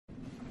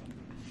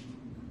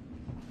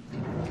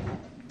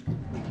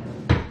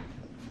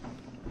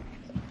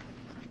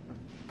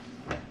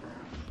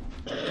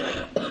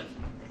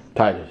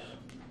Titus.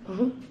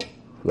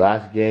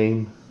 Last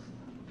game,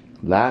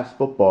 last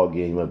football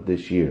game of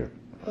this year.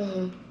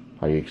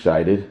 Are you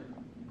excited?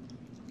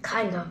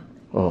 Kinda.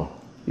 Oh,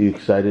 you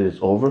excited it's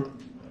over?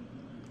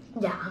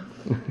 Yeah.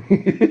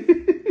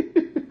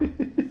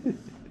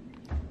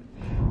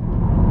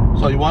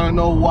 So you want to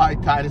know why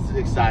Titus is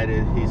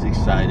excited? He's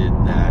excited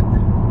that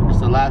it's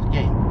the last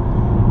game.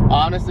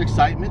 Honest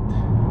excitement.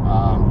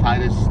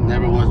 Titus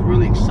never was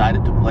really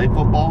excited to play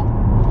football,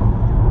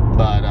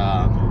 but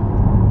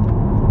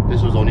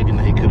this was the only thing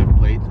that he could have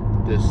played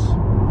this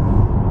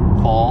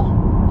fall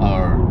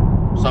or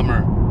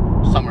summer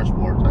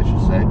sports, I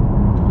should say.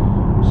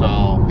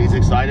 So he's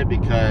excited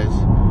because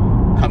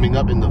coming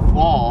up in the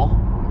fall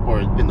or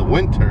in the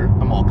winter,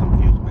 I'm all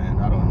confused, man.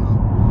 I don't know.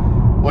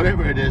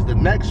 Whatever it is, the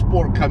next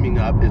sport coming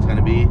up is going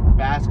to be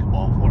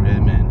basketball for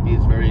him, and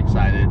he's very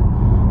excited.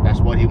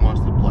 That's what he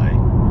wants to play.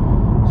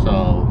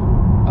 So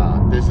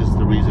this is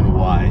the reason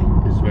why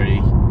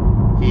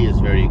he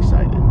is very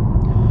excited.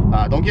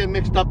 Don't get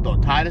mixed up though.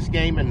 Titus'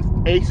 game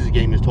and Ace's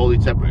game is totally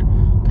separate.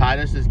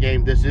 Titus's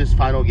game, this is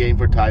final game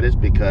for Titus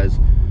because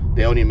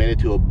they only made it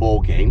to a bowl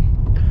game.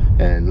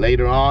 And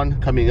later on,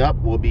 coming up,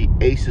 will be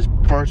Ace's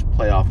first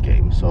playoff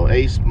game. So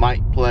Ace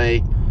might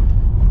play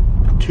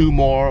 2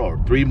 more or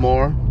 3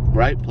 more,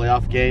 right?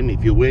 Playoff game.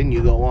 If you win,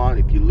 you go on.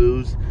 If you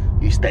lose,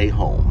 you stay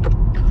home.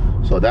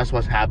 So that's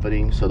what's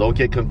happening. So don't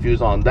get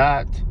confused on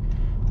that.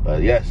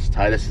 But yes,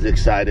 Titus is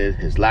excited.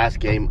 His last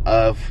game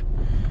of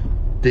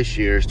this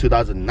year's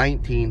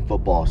 2019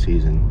 football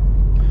season.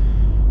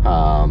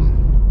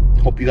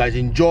 Hope you guys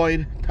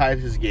enjoyed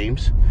Titus's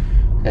games.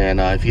 And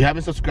if you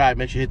haven't subscribed,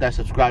 make sure you hit that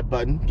subscribe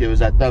button. Give us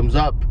that thumbs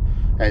up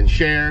and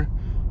share.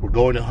 We're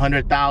going to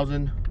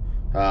 100,000.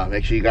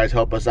 Make sure you guys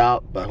help us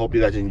out. But I hope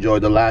you guys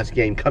enjoyed the last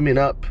game coming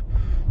up.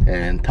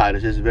 And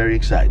Titus is very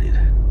excited.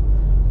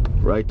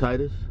 Right,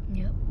 Titus?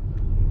 Yep.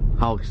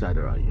 How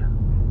excited are you?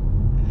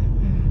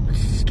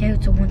 Scale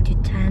to 1 to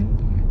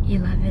 10,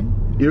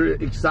 11. You're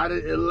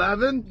excited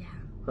 11? Yeah.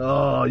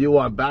 Oh, you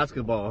want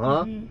basketball,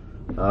 huh?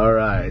 All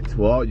right.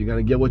 Well, you're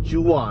going to get what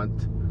you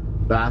want.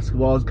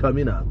 Basketball is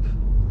coming up.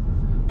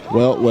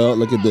 Well,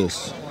 look at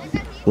this.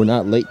 We're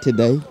not late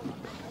today,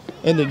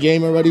 and the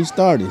game already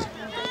started.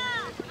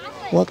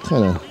 What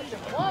kind of...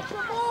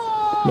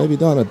 Maybe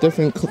done a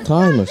different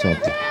time or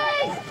something.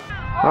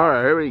 All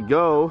right, here we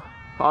go.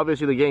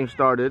 Obviously, the game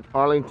started.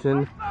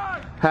 Arlington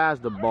has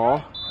the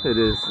ball. It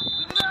is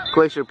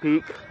Glacier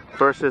Peak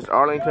versus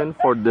Arlington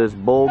for this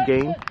bowl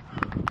game.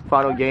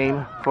 Final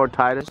game for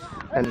Titus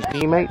and his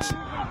teammates.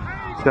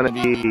 It's going to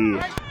be,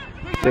 I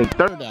think,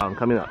 3rd down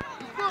coming up.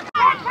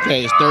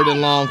 Okay, it's 3rd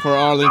and long for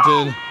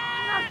Arlington.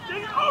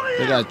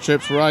 They got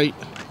trips right.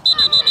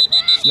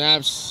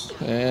 Snaps,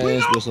 and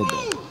it's whistled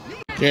down.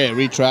 Okay,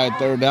 retry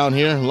 3rd down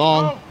here,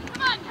 long.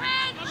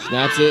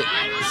 Snaps it,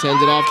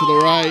 sends it off to the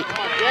right.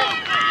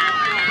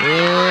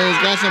 And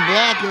he's got some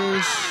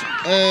blockers.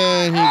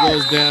 And he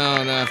goes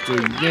down after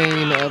a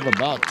gain of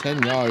about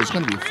 10 yards. It's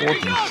going to be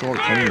 4th and short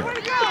coming up.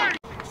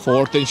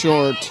 4th and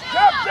short.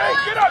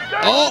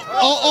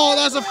 Oh,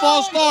 that's a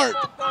false start.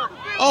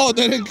 Oh,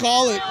 they didn't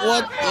call it.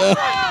 What the?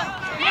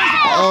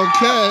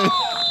 Okay.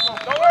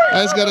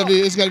 It's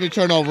gonna be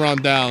turnover on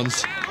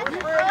downs.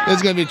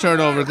 It's gonna be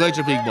turnover.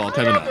 Glacier Peak ball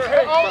coming up.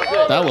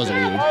 That wasn't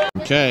weird.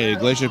 Okay,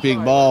 Glacier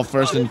Peak ball,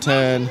 1st and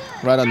 10,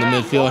 right on the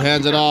midfield.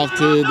 Hands it off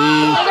to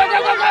the.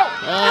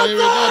 Oh, here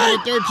we go,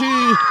 number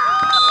 13.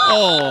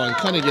 Oh, and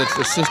kind of gets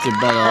assisted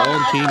by our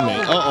own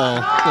teammate.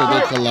 Uh-oh.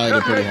 They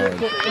collided pretty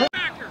hard.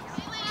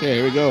 Okay,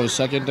 here we go.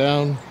 2nd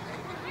down.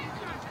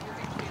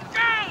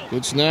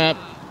 Good snap.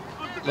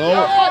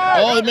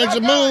 Oh, he makes a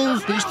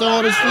move. He's still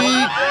on his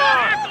feet.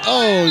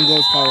 Oh, he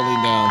goes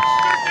falling down.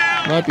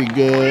 Might be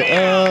good.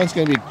 It's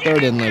going to be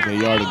 3rd and like a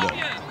yard to go.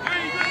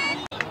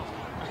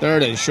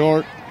 3rd and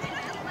short.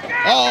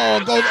 Oh,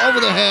 it goes over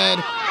the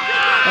head.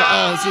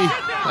 See.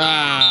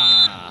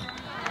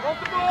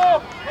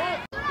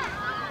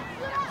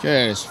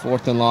 Okay, it's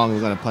 4th and long. We're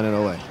going to punt it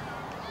away.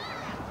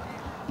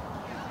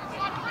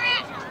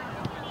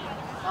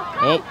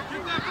 Oh,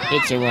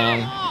 hits it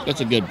wrong.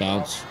 That's a good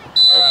bounce.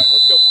 All right,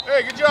 let's go.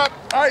 Hey, good job.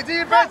 All right,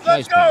 defense,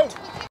 let's go.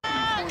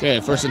 Okay,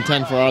 1st and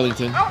 10 for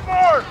Arlington.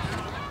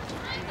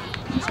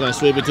 He's going to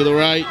sweep it to the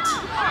right.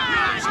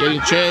 He's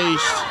getting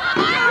chased.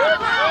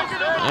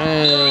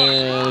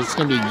 And it's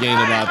going to be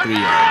gained about 3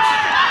 yards.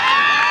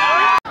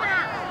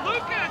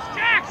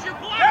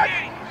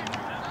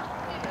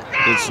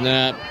 Good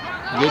snap.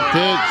 Good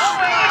pitch.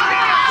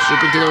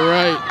 Sweep it to the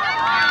right.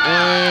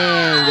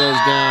 And goes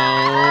down.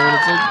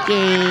 It's a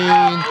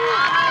gain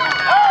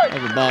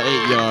of about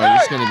 8 yards.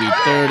 It's going to be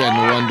 3rd and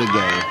 1 to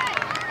go.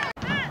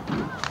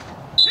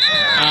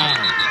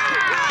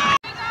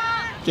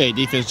 Okay,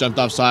 defense jumped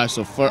offside.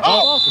 So it's going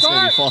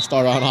to be false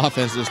start on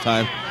offense this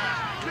time.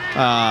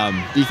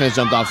 Defense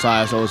jumped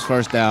offside, so it was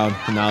 1st down.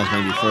 And now it's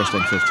going to be 1st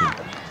and 15.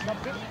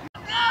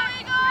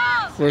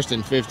 1st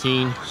and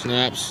 15,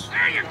 snaps.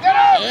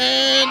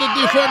 And the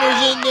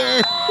defender's in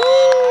there. Woo!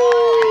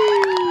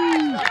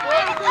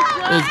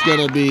 It's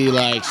going to be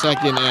like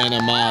 2nd and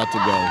a mile to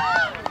go.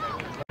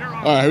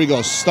 All right, here we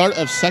go. Start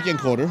of second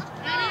quarter.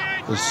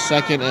 The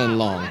second and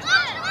long.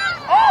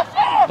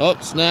 Oh,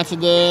 snaps to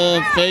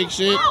the fake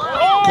shit.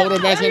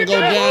 Quarterback's gonna go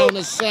down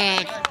the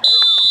sack.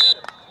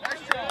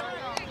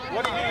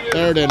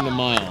 Third and a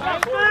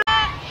mile.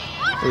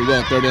 Here we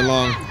go, third and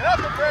long.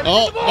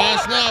 Oh, bad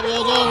snap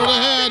goes over the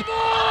head.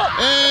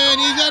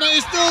 And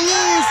it's still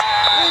loose.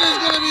 And it's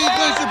gonna be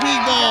Glacier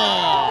Peak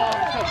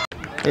ball.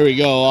 Here we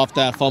go, off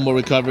that fumble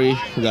recovery.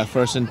 We got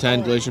 1st and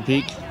 10, Glacier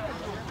Peak.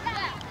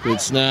 Good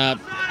snap.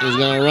 He's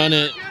gonna run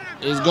it.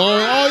 He's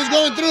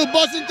going through,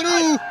 busting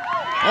through.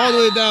 All the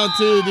way down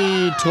to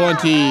the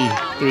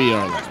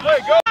 23-yard line.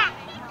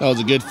 That was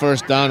a good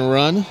first down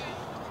run.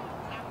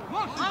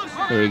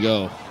 Here we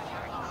go.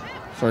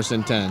 1st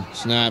and 10.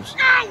 Snaps.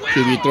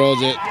 QB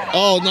throws it.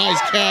 Oh, nice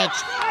catch.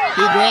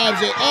 He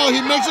grabs it. Oh,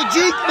 he makes a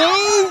juke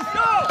move.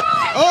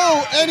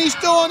 Oh, and he's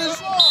still on his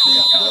feet.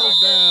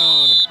 Goes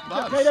down.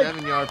 About a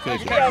 7-yard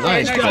pick.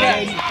 Nice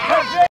catch.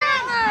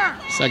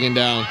 2nd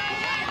down.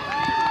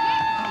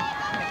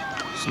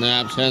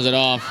 Snaps, hands it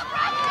off.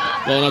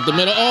 Going up the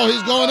middle. Oh,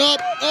 he's going up.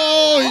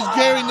 Oh, he's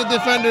carrying the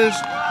defenders.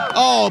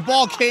 Oh,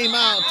 ball came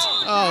out.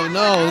 Oh,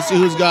 no. Let's see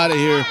who's got it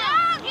here.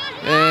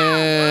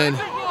 And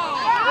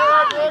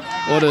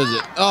what is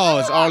it? Oh,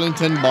 it's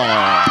Arlington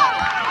ball.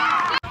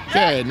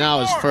 Okay,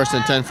 now it's 1st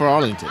and 10 for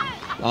Arlington.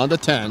 On the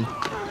 10.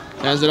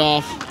 Hands it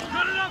off.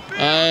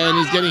 And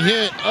he's getting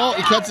hit. Oh,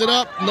 he cuts it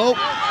up. Nope.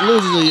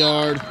 Loses a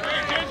yard.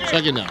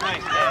 2nd down.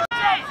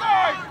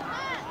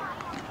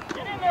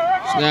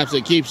 Snaps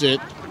it, keeps it.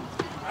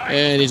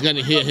 And he's going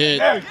to hit.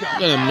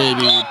 Going to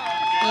maybe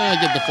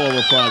get the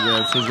forward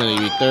progress. He's going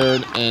to be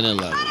 3rd and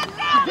 11.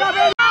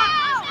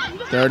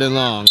 3rd and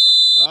long.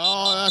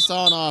 Oh, that's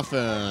on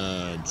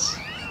offense.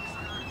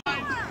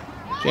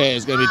 Okay,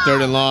 it's going to be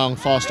 3rd and long.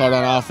 False start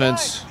on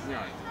offense.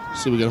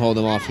 See if we can hold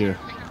him off here.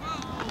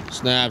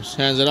 Snaps,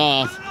 hands it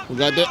off. We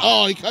got the,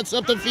 oh, he cuts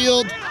up the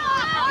field.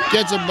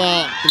 Gets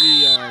about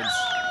 3 yards.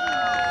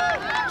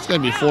 It's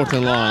going to be 4th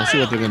and long. Let's see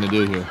what they're going to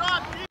do here.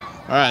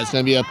 All right, it's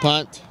going to be a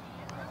punt.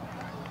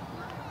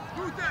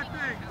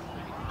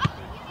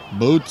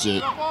 Boots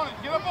it.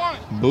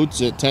 Boots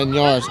it, 10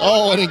 yards.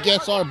 Oh, and it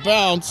gets our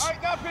bounce.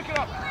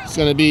 It's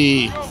going to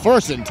be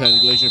 1st and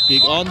 10, Glacier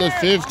Peak on the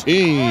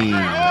 15.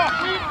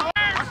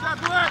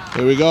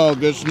 Here we go,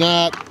 good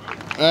snap.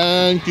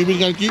 And QB's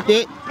going to keep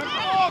it.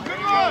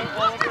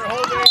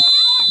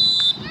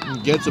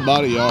 Gets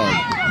about a yard.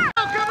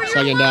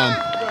 2nd down.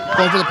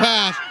 Going for the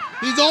pass.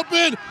 He's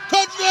open.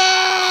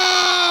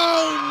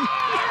 Touchdown!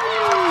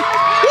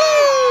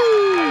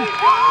 Woo!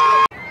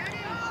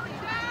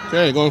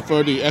 Okay, going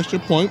for the extra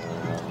point.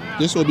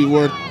 This will be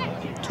worth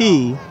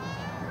 2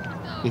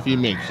 if he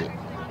makes it.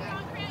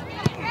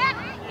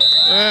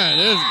 That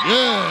is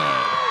good.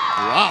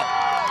 Wow.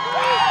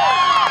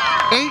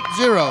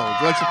 8-0,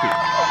 Glacier Peak.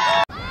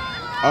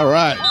 All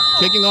right,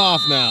 kicking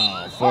off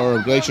now for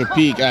Glacier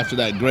Peak after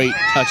that great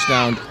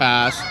touchdown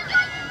pass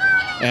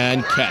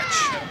and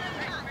catch.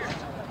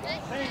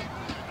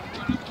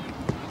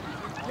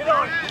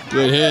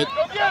 Good hit.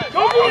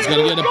 He's going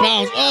to get a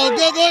bounce. Oh,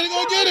 go ahead and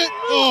go get it.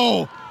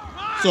 Oh,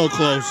 so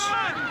close.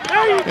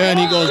 And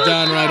he goes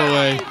down right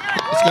away.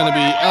 It's going to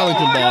be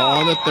Arlington ball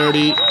on the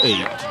 38.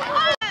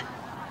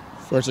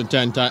 1st and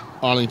 10,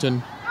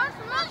 Arlington.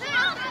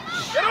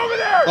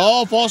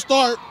 Oh, false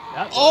start.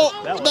 Oh,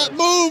 that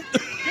move.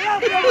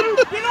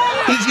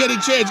 He's getting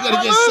changed. He's going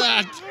to get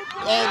sacked.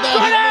 Oh, no,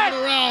 he's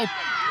moving around.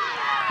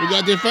 We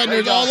got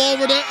defenders all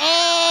over there.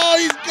 Oh,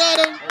 he's got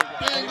him.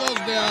 And goes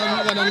down.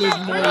 He's going to lose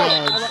more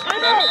yards.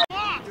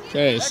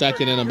 Okay,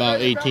 2nd and about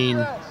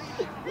 18.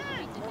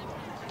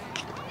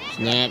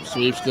 Snap,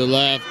 sweeps to the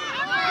left.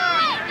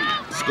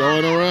 It's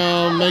going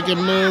around, make a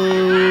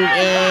move.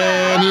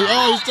 And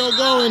he's still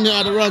going.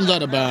 The run's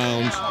out of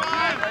bounds.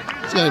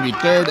 It's going to be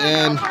 3rd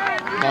and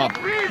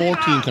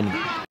 14 coming in.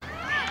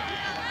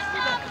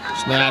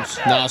 Snaps,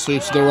 now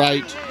sweeps to the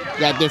right.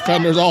 Got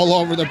defenders all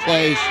over the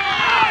place.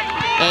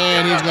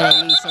 And he's going to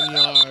lose some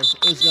yards.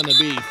 It's going to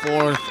be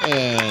 4th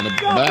and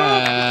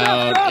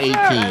about 18.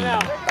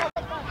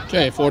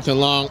 Okay, 4th and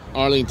long.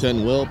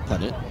 Arlington will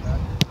punt it.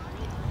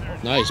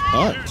 Nice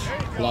punt.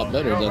 A lot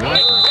better than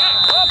that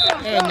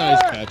one. And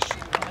nice catch.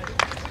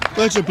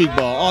 Glacier Peak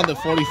ball on the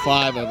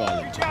 45 of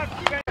Arlington.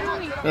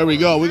 There we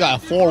go. We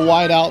got 4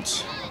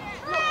 wideouts.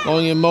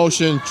 Going in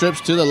motion.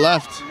 Trips to the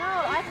left.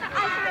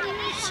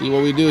 See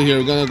what we do here.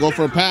 We're going to go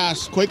for a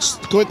pass. Quick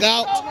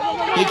out.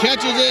 He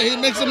catches it. He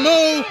makes a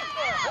move.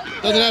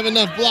 Doesn't have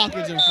enough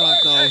blockers in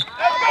front, though.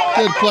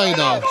 Good play,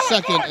 though.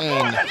 2nd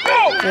and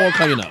 4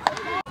 coming up.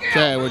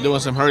 Okay, we're doing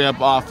some hurry-up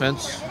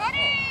offense.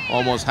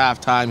 Almost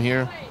halftime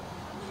here.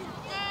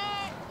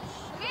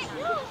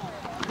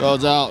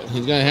 Goes out.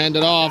 He's going to hand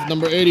it off.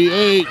 Number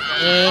 88.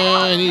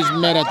 And he's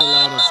met at the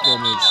line of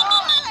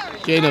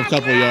scrimmage. Gain a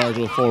couple yards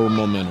with forward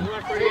momentum.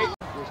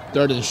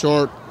 3rd and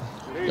short.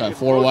 Got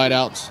 4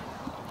 wideouts.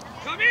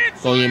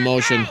 Going in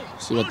motion.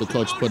 See what the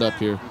coach put up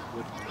here.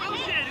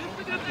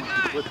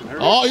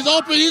 Oh, he's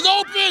open. He's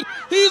open.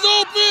 He's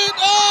open.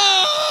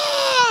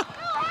 Oh!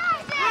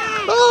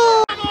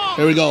 Oh!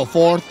 Here we go.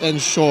 4th and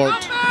short.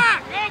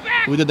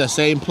 We did the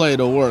same play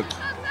to work.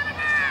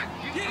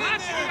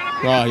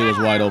 Oh, he was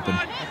wide open.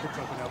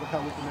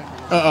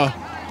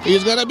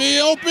 He's gonna be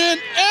open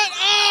and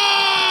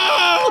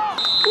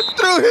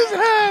through his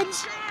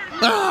hands.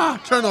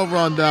 Turnover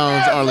on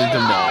downs,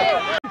 Arlington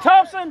ball.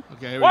 Thompson.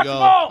 Okay, here we go.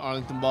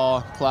 Arlington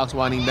ball. Clock's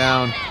winding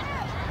down.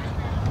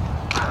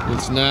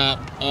 Good snap.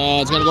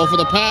 It's gonna go for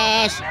the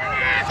pass.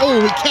 Oh,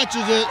 he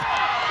catches it.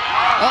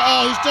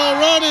 He's still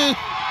running.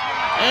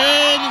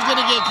 And he's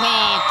gonna get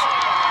caught.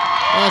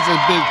 That's a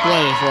big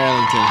play for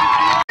Arlington.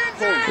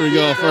 Here we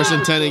go, 1st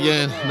and 10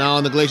 again. Now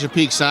on the Glacier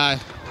Peak side.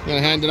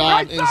 Gonna hand it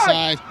off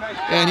inside.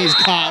 And he's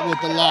caught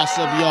with the loss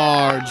of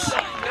yards.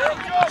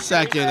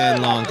 2nd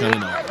and long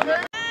coming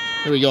up.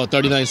 Here we go,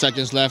 39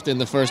 seconds left in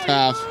the first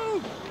half.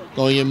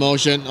 Going in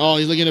motion. Oh,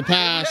 he's looking to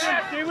pass.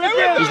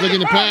 He's looking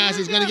to pass.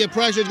 He's gonna get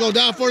pressure. Go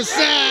down for a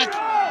sack.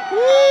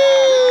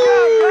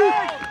 Woo!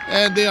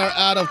 And they are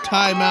out of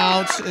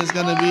timeouts. It's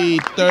gonna be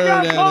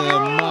 3rd and a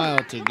mile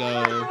to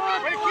go.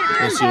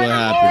 Let's see what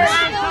happens.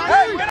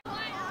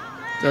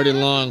 3rd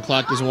and long.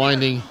 Clock is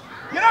winding.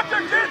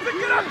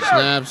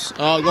 Snaps.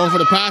 Oh, going for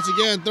the pass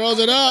again. Throws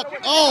it up.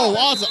 Oh,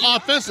 also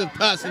offensive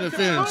pass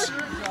interference.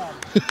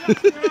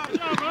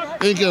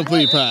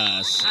 Incomplete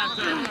pass.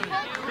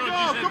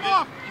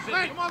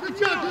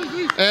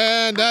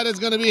 And that is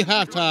going to be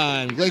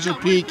halftime. Glacier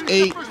Peak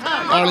 8,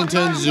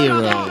 Arlington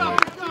 0.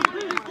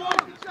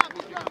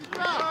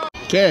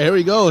 Okay, here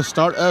we go.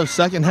 Start of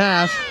second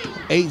half,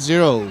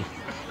 8-0.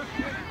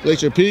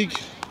 Glacier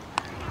Peak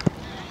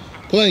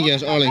playing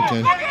against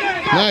Arlington.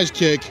 Nice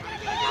kick.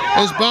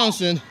 It's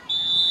bouncing.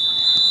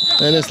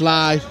 And it's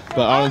live,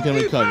 but Arlington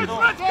recovered.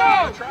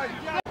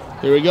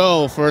 Here we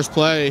go. First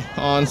play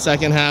on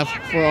second half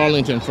for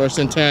Arlington. 1st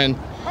and 10.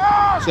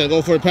 He's going to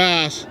go for a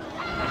pass.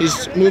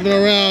 He's moving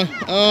around.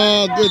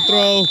 Oh, good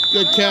throw.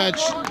 Good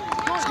catch.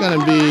 It's going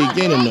to be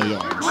gaining no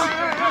yards.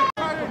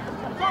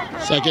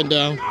 2nd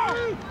down.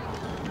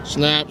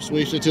 Snap.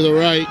 Sweeps it to the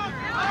right.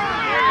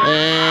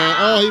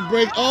 And, he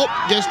breaks. Oh,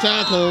 gets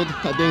tackled.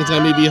 I think it's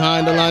going to be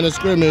behind the line of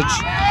scrimmage.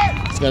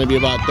 It's going to be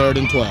about 3rd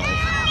and 12.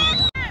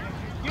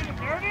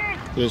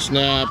 Good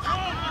snap.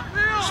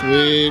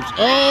 Sweeps.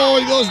 Oh,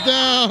 he goes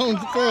down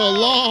for a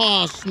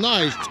loss.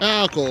 Nice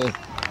tackle.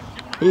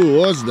 Who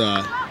was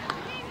that?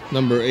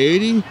 Number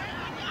 80?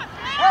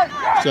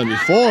 It's going to be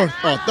 4th.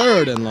 Oh,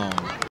 3rd and long.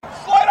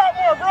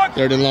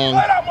 3rd and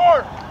long.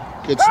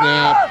 Good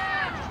snap.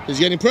 He's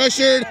getting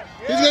pressured.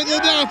 He's going to go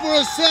down for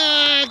a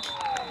sack.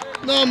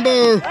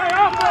 Number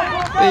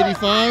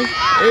 85.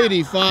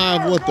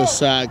 85 with the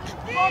sack.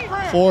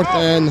 4th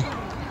and...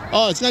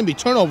 Oh, it's going to be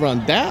turnover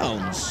on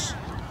downs.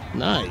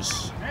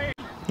 Nice.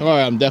 All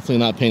right, I'm definitely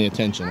not paying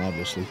attention,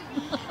 obviously.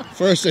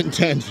 1st and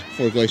 10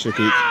 for Glacier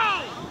Peak.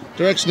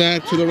 Direct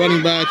snap to the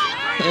running back,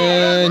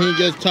 and he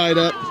gets tied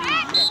up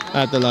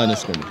at the line of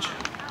scrimmage.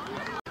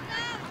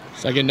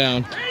 2nd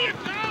down.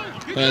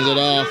 Hands it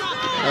off.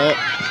 Oh,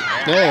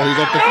 no, he's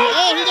up the field.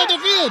 Oh, he's up the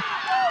field.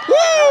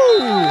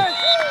 Woo!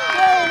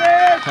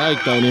 I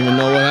don't even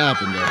know what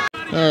happened there.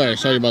 All right,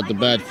 sorry about the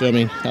bad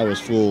filming. I was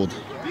fooled.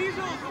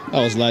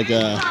 That was like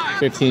a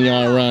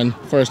 15-yard run.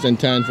 1st and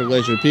 10 for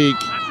Glacier Peak.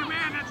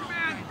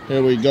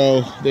 Here we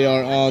go. They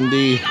are on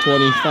the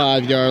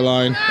 25-yard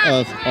line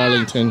of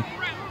Arlington.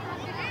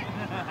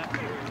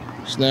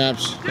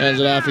 Snaps, hands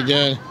it off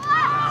again.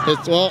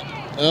 Hits, well,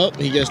 oh,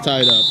 he gets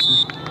tied up.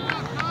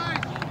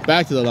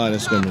 Back to the line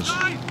of scrimmage.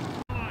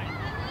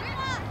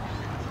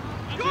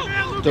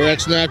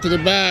 Direct snap to the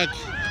back.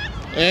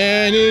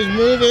 And he's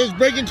moving, he's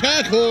breaking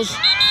tackles.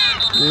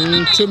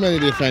 Too many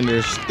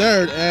defenders.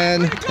 3rd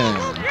and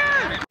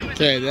 10.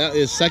 Okay, that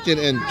is 2nd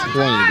and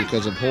 20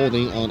 because of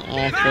holding on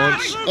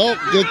offense. Oh,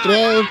 good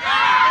throw.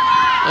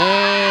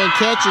 And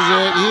catches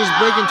it. He's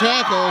breaking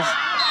tackles.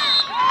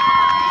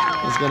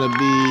 It's going to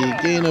be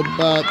gain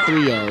about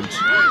 3 yards.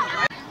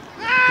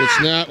 Good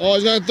snap. Oh,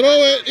 he's going to throw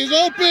it. He's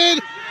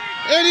open.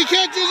 And he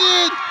catches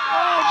it.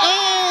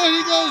 Oh,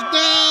 he goes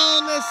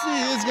down. Let's see.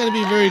 It's going to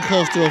be very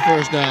close to a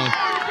 1st down.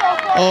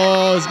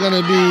 Oh, it's going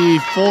to be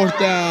 4th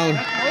down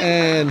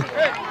and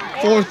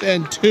 4th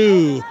and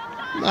 2.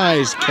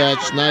 Nice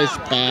catch, nice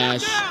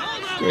pass.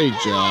 Great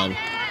job.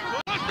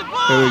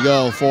 Here we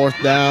go,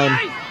 4th down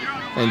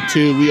and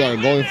 2. We are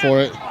going for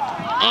it.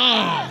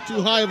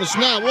 Too high of a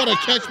snap. What a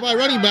catch by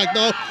running back,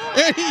 though.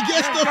 And he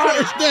gets the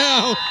 1st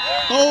down.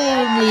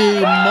 Holy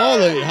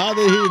moly, how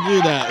did he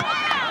do that?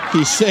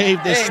 He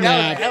saved the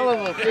snap.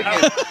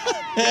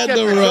 Had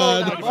the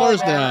run,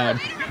 1st down.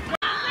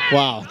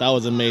 Wow, that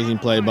was an amazing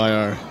play by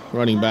our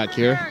running back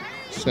here.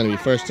 It's going to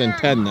be 1st and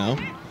 10 now.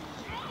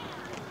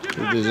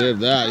 He deserved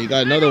that. He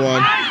got another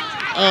one.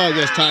 Oh, it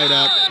gets tied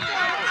up.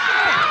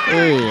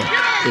 Oh,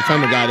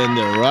 defender got in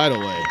there right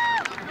away.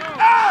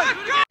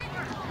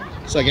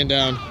 2nd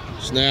down.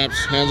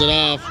 Snaps, hands it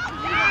off.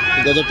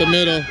 He goes up the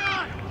middle.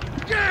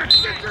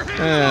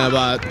 And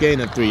about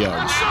gain of 3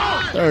 yards.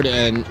 3rd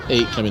and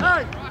 8 coming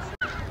up.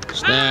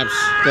 Snaps,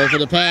 go for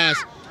the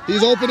pass.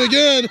 He's open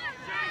again.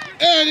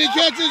 And he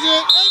catches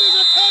it. And it's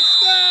a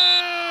touchdown!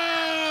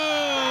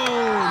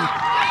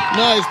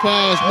 Nice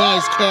pass,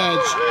 nice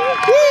catch.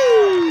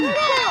 Woo!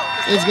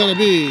 It's going to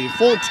be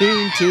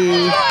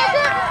 14-0.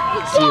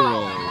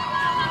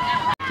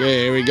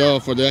 Okay, here we go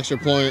for the extra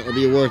point. It'll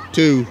be worth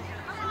 2.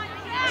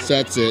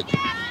 Sets it.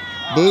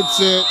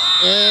 Boots it.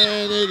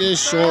 And it is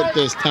short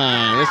this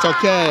time. It's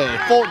okay.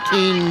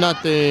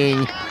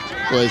 14-0.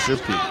 Glacier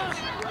Peak.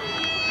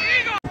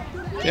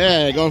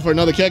 Okay, going for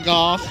another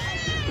kickoff.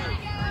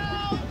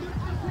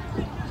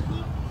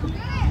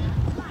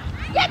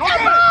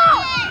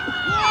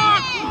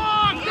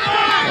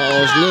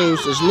 Oh, it's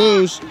loose. It's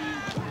loose.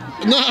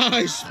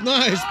 Nice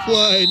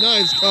play.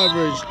 Nice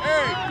coverage.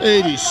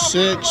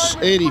 86,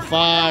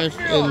 85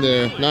 in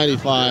there.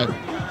 95.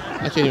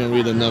 I can't even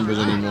read the numbers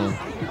anymore.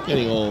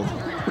 Getting old.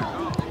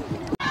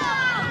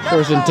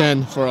 1st and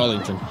 10 for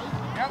Arlington.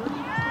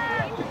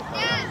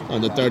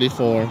 On the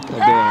 34 of their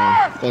own.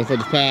 Going for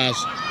the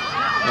pass.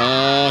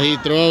 Oh, he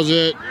throws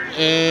it.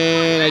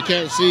 And I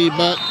can't see,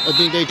 but I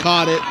think they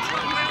caught it.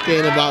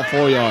 Gain about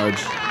 4 yards.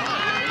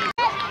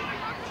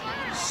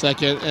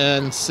 2nd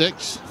and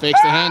 6.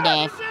 Fakes the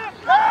handoff.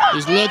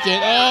 He's looking.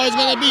 Oh, he's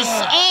going to be...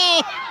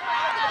 Oh,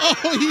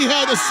 he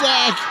had a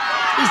sack.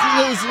 He's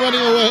loose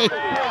running away.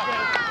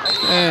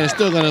 And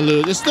still going to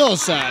lose. It's still a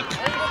sack.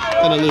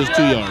 Going to lose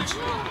 2 yards.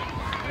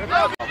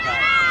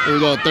 Here we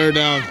go. 3rd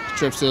down.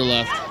 Trips to the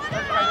left.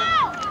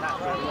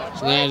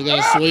 So now he's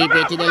going to sweep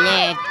it to the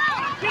left.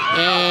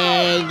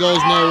 And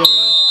goes nowhere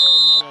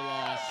for another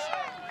loss.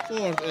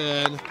 4th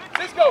and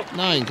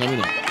 9 coming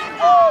up.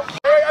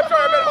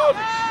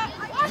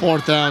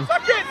 4th down.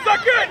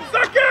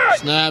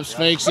 Snaps,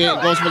 fakes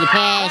it, goes for the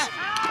pass.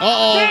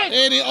 Uh-oh,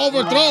 and he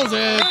overthrows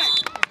it.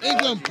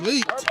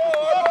 Incomplete.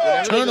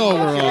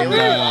 Turnover on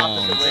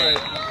downs.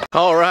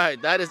 All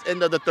right, that is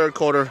end of the 3rd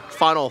quarter.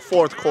 Final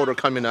 4th quarter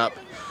coming up.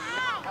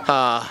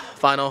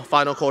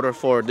 Final quarter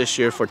for this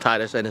year for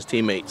Titus and his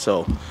teammates.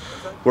 So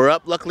we're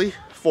up, luckily,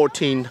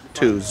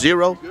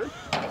 14-0.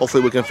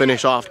 Hopefully we can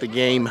finish off the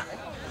game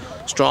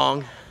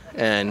strong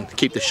and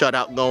keep the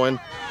shutout going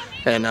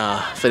and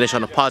finish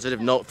on a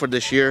positive note for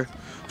this year,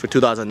 for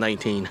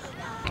 2019.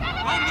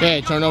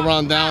 Okay, turnover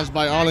on downs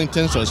by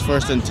Arlington, so it's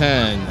 1st and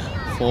 10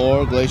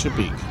 for Glacier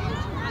Peak.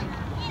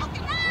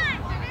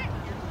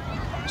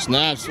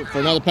 Snaps for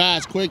another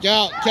pass, quick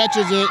out,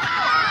 catches it.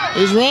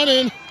 He's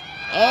running.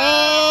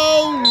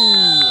 Oh!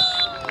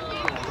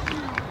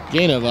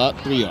 Gain of about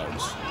 3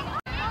 yards.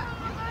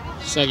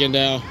 2nd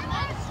down.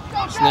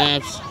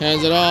 Snaps,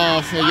 hands it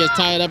off. He gets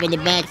tied up in the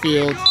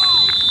backfield.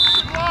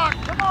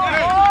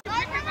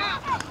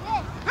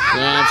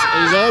 Snaps,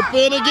 he's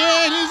open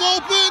again. He's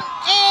open.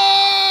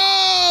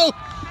 Oh!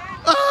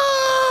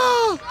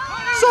 Oh!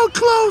 So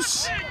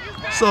close.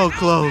 So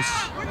close.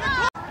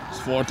 It's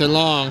 4th and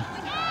long.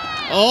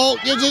 Oh,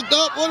 gives it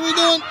up. What are we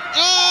doing?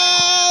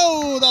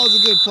 Oh! That was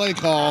a good play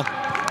call.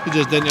 He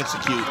just didn't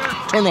execute.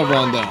 Turnover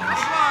on downs.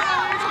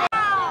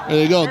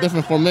 There you go.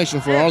 Different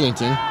formation for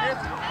Arlington.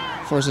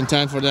 1st and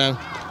 10 for them.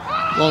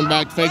 Going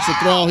back, fakes the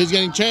throw. He's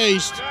getting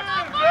chased.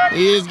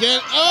 He is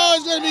getting... Oh,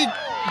 he's going to be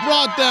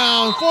brought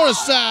down for a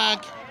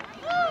sack.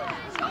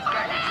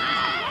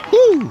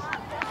 Woo!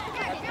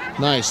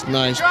 Nice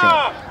play.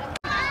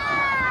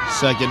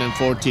 2nd and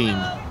 14.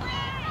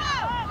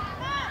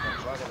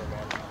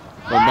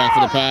 Going back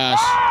for the pass.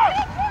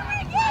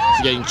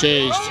 He's getting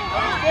chased.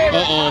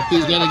 Uh-oh,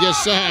 he's going to get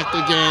sacked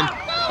again.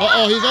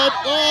 Uh-oh, he's up.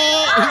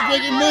 Oh, he's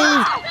making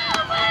moves.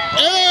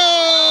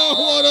 Oh,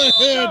 what a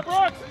hit.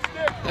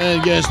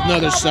 And gets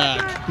another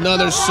sack.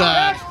 Another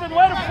sack.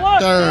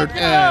 3rd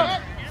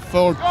and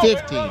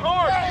 15.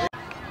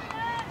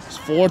 It's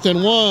 4th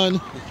and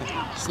 1.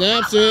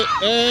 Snaps it,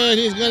 and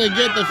he's going to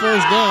get the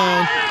 1st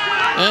down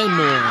and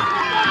more.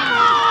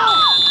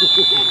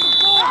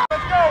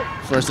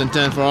 1st and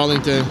 10 for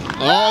Arlington.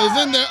 Oh, he's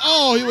in there.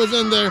 Oh, he was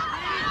in there.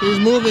 He's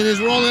moving. He's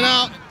rolling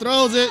out.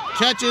 Throws it,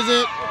 catches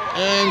it,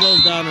 and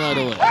goes down right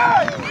away.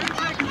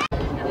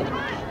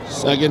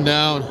 2nd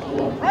down.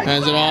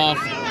 Hands it off.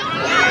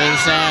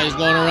 Inside. He's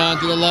going around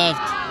to the left.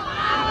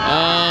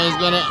 He's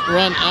going to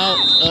run out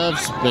of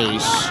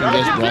space. He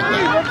gets brought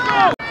down.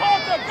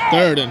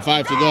 3rd and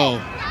 5 to go.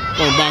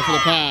 Going back for the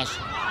pass.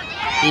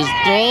 He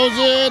throws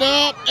it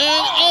up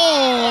and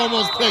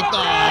almost picked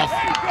off.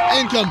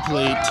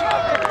 Incomplete.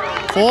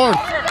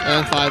 4th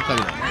and 5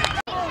 coming up.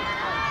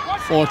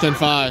 4th and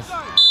 5.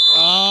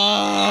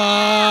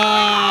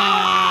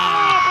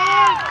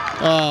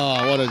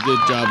 Oh, what a good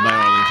job by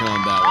Arlington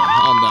on that one.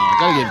 On that one.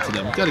 Gotta give it to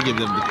them. Gotta give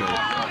them the credit.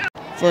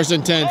 1st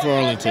and 10 for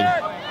Arlington.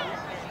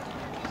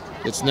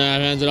 Good snap,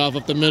 hands it off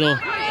up the middle.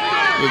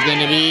 It's going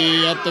to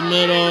be up the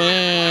middle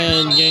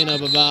and gain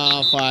of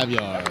about 5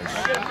 yards.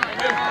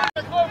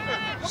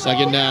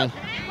 2nd down.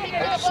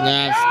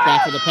 Snaps,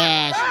 back for the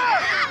pass.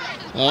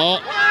 Oh,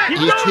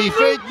 he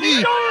faked me.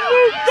 He's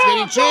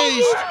getting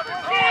chased.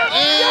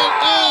 And,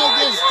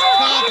 gets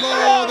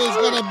tackled. It's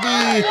going to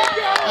be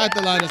at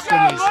the line of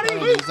scrimmage.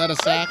 Is that a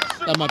sack?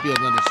 That might be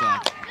another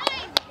sack.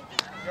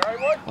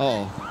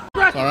 Uh-oh.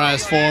 All right,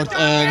 it's 4th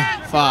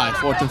and 5.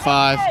 4th and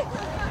 5.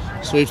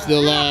 Sweeps to the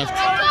left.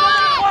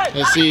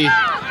 Let's see.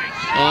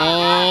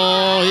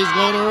 Oh, he's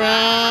going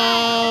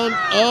around.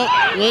 Oh,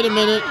 wait a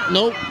minute.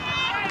 Nope.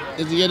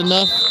 Did he get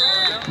enough?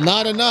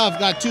 Not enough.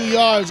 Got 2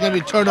 yards. Gonna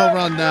be turnover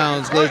on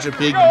downs. Glacier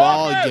Peak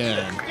ball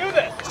again.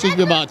 Seems to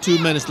be about 2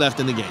 minutes left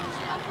in the game.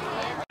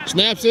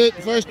 Snaps it.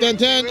 First and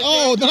 10.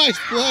 Oh, nice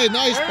play.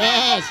 Nice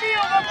pass.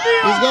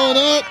 He's going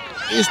up.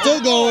 He's still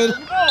going.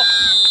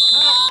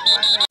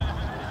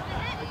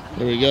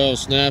 There we go.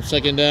 Snap.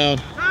 Second down.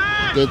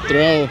 Good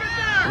throw.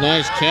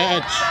 Nice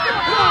catch.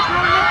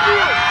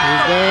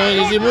 He's going.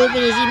 Is he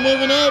moving? Is he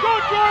moving up?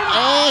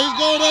 Oh, he's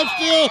going up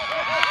still.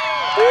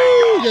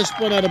 Woo, just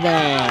spun out of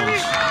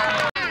bounds.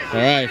 All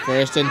right,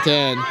 first and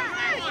 10.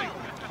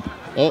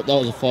 Oh, that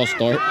was a false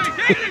start.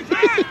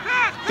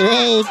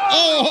 Throws.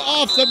 Oh,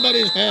 off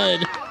somebody's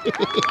head.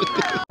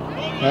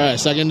 All right,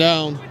 second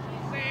down.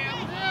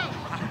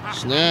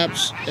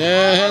 Snaps.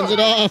 Yeah, hands it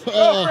off.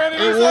 Oh,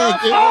 it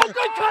worked. It worked.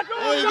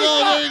 There you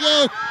go. There you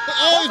go.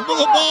 Oh, the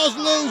ball's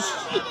loose.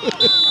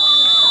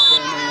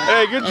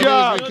 Hey, good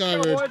job.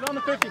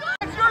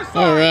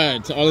 All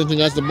right, Arlington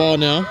got the ball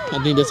now. I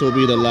think this will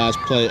be the last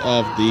play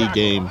of the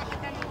game,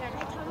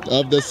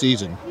 of the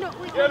season.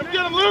 Get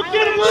him, Luke,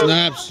 get him, Luke.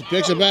 Snaps,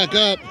 picks it back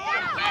up.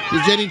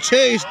 He's getting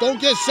chased.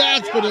 Don't get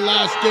sacked for the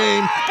last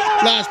game,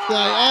 last play.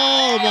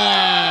 Oh,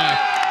 man.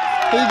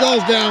 He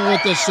goes down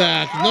with the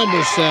sack,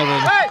 number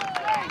 7.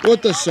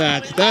 With the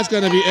sack. That's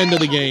going to be end of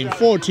the game,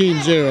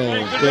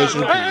 14-0.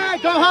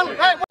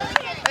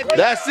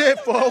 That's it,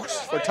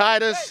 folks, for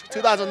Titus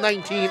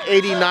 2019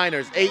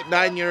 89ers,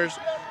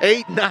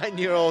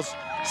 8-9-year-olds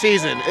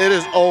season. It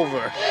is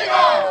over.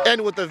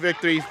 End with the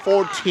victory,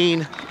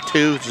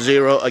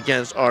 14-0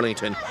 against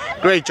Arlington.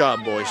 Great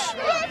job, boys.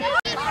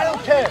 I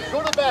don't care.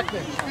 Go to the back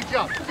then. Good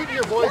job. Good to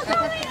your boys.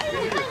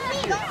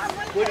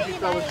 Way to be,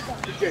 fellas.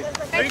 Good game.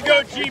 There you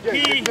go,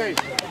 GP. Good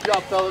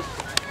job, fellas.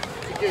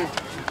 Good game.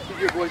 Good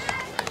your boys.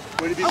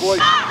 Way to be,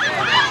 boys.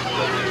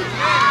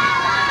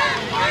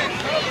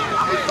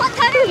 What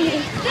kind of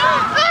me?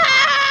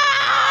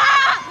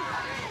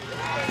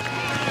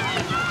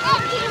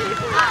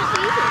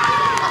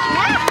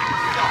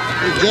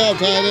 Good job,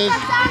 Titus.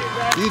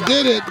 You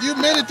did it. You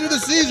made it through the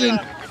season.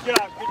 Good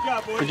job. Good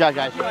job, boys. Good job,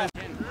 guys.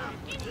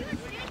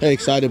 Hey,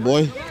 excited,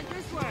 boy?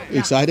 You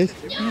excited?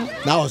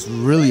 Now it's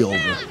really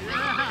over.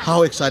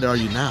 How excited are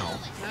you now?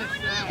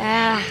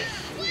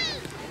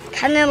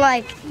 Kind of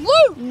like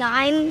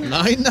 9.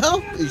 9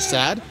 now? You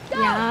sad?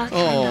 Yeah.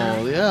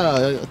 Oh,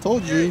 yeah, I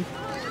told you.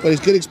 But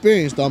it's good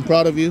experience, though. I'm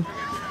proud of you.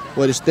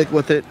 Way to stick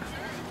with it.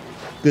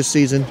 Good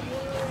season.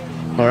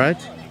 All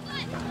right?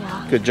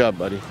 Yeah. Good job,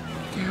 buddy.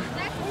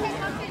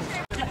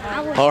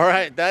 All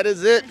right, that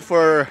is it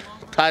for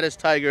Titus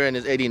Tiger and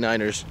his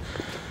 89ers.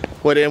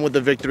 Way to end with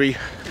the victory.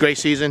 Great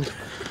season.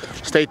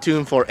 Stay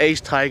tuned for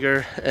Ace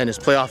Tiger and his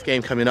playoff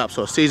game coming up.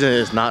 So season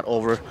is not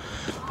over,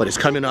 but it's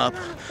coming up.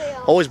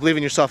 Always believe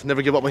in yourself.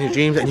 Never give up on your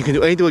dreams, and you can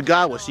do anything with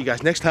God. We'll see you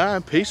guys next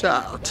time. Peace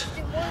out.